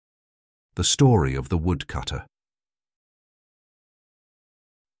The story of the woodcutter.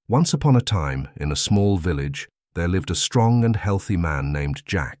 Once upon a time, in a small village, there lived a strong and healthy man named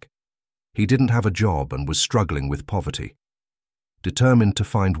Jack. He didn't have a job and was struggling with poverty. Determined to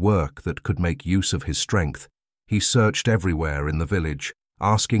find work that could make use of his strength, he searched everywhere in the village,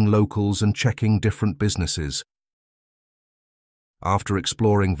 asking locals and checking different businesses. After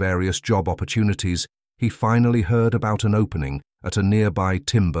exploring various job opportunities, he finally heard about an opening at a nearby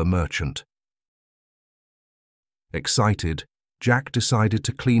timber merchant. Excited, Jack decided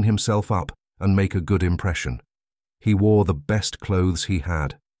to clean himself up and make a good impression. He wore the best clothes he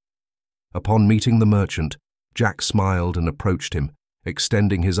had. Upon meeting the merchant, Jack smiled and approached him,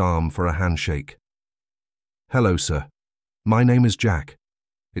 extending his arm for a handshake. "Hello, sir. My name is Jack.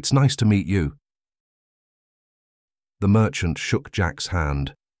 It's nice to meet you." The merchant shook Jack's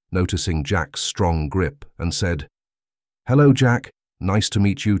hand, noticing Jack's strong grip, and said, "Hello, Jack. Nice to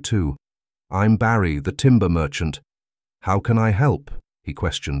meet you too. I'm Barry, the timber merchant. How can I help?" he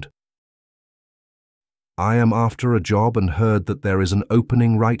questioned. "I am after a job and heard that there is an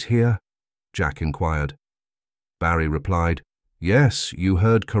opening right here," Jack inquired. Barry replied, "Yes, you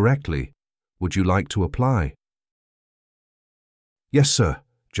heard correctly. Would you like to apply?" "Yes, sir,"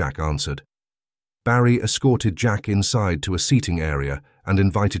 Jack answered. Barry escorted Jack inside to a seating area and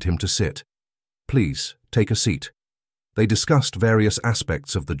invited him to sit. "Please, take a seat." They discussed various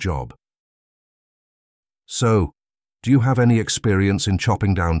aspects of the job. "So, do you have any experience in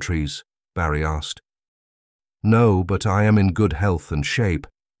chopping down trees?" Barry asked. "No, but I am in good health and shape,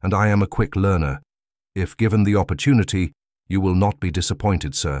 and I am a quick learner. If given the opportunity, you will not be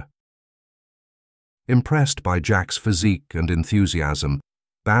disappointed, sir." Impressed by Jack's physique and enthusiasm,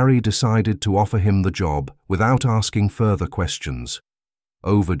 Barry decided to offer him the job without asking further questions.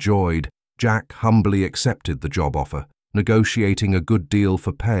 Overjoyed, Jack humbly accepted the job offer, negotiating a good deal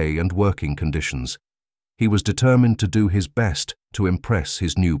for pay and working conditions. He was determined to do his best to impress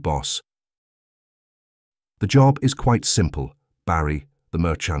his new boss. "The job is quite simple," Barry, the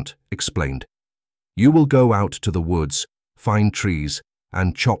merchant, explained. "You will go out to the woods, find trees,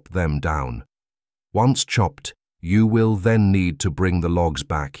 and chop them down. Once chopped, you will then need to bring the logs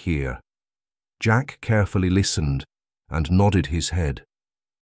back here." Jack carefully listened and nodded his head.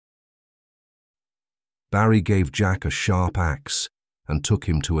 Barry gave Jack a sharp axe and took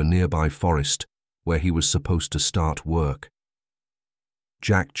him to a nearby forest where he was supposed to start work.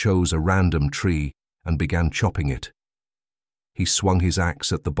 Jack chose a random tree and began chopping it. He swung his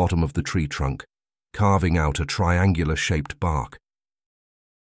axe at the bottom of the tree trunk, carving out a triangular-shaped bark.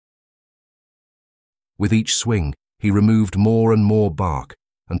 With each swing, he removed more and more bark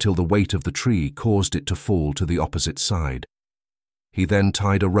until the weight of the tree caused it to fall to the opposite side. He then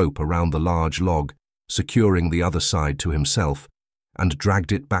tied a rope around the large log, securing the other side to himself, and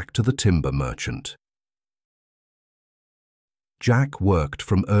dragged it back to the timber merchant. Jack worked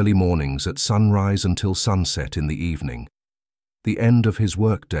from early mornings at sunrise until sunset in the evening. The end of his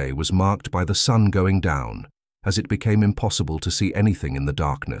workday was marked by the sun going down, as it became impossible to see anything in the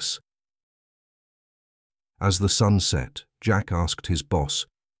darkness. As the sun set, Jack asked his boss,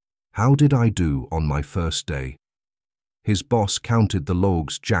 "How did I do on my first day?" His boss counted the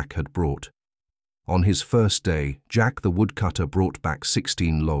logs Jack had brought. On his first day, Jack the woodcutter brought back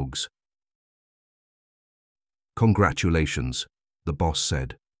 16 logs. "Congratulations," the boss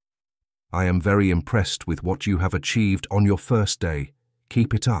said. "I am very impressed with what you have achieved on your first day.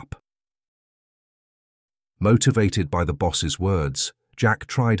 Keep it up." Motivated by the boss's words, Jack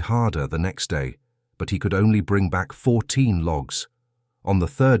tried harder the next day, but he could only bring back 14 logs. On the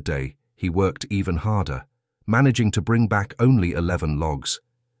third day, he worked even harder, managing to bring back only 11 logs.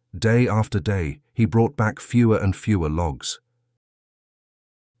 Day after day, he brought back fewer and fewer logs.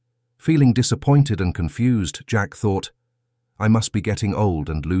 Feeling disappointed and confused, Jack thought, "I must be getting old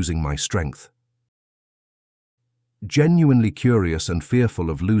and losing my strength." Genuinely curious and fearful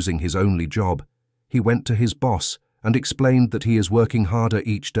of losing his only job, he went to his boss and explained that he is working harder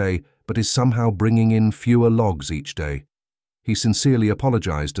each day but is somehow bringing in fewer logs each day. He sincerely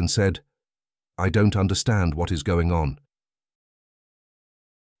apologized and said, "I don't understand what is going on."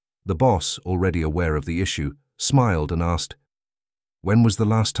 The boss, already aware of the issue, smiled and asked, "When was the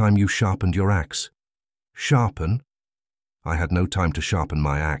last time you sharpened your axe?" "Sharpen?" "I had no time to sharpen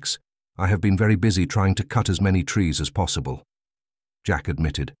my axe. I have been very busy trying to cut as many trees as possible," Jack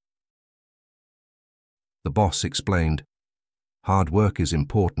admitted. The boss explained, "Hard work is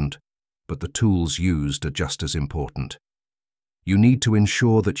important, but the tools used are just as important. You need to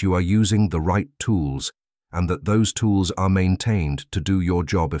ensure that you are using the right tools and that those tools are maintained to do your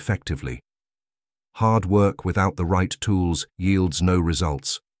job effectively. Hard work without the right tools yields no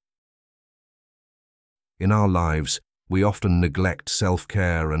results. In our lives, we often neglect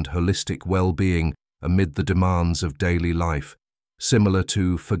self-care and holistic well-being amid the demands of daily life, similar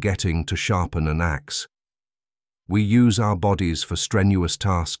to forgetting to sharpen an axe. We use our bodies for strenuous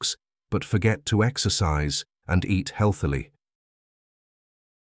tasks, but forget to exercise and eat healthily.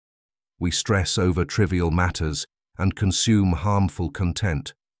 We stress over trivial matters and consume harmful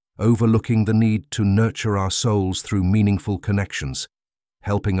content, overlooking the need to nurture our souls through meaningful connections,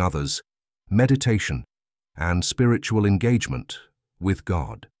 helping others, meditation, and spiritual engagement with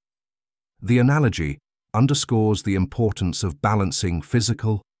God. The analogy underscores the importance of balancing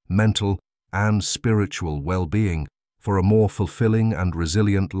physical, mental, and spiritual well-being for a more fulfilling and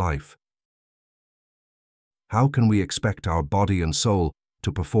resilient life. How can we expect our body and soul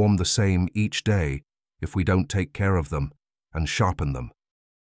to perform the same each day if we don't take care of them and sharpen them?